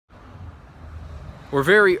We're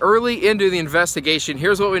very early into the investigation.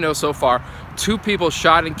 Here's what we know so far. 2 people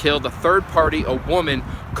shot and killed. A third party, a woman,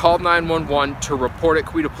 called 911 to report it.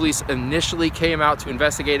 Coweta police initially came out to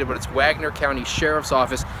investigate it, but it's Wagoner County Sheriff's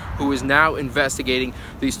Office who is now investigating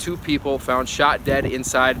these 2 people found shot dead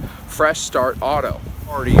inside Fresh Start Auto.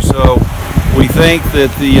 So we think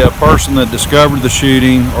that the person that discovered the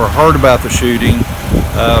shooting or heard about the shooting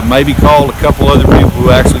maybe called a couple other people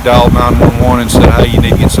who actually dialed 911 and said, hey, you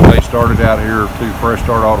need to get somebody started out here to Fresh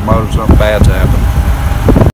Start Automotive, something bad's happened.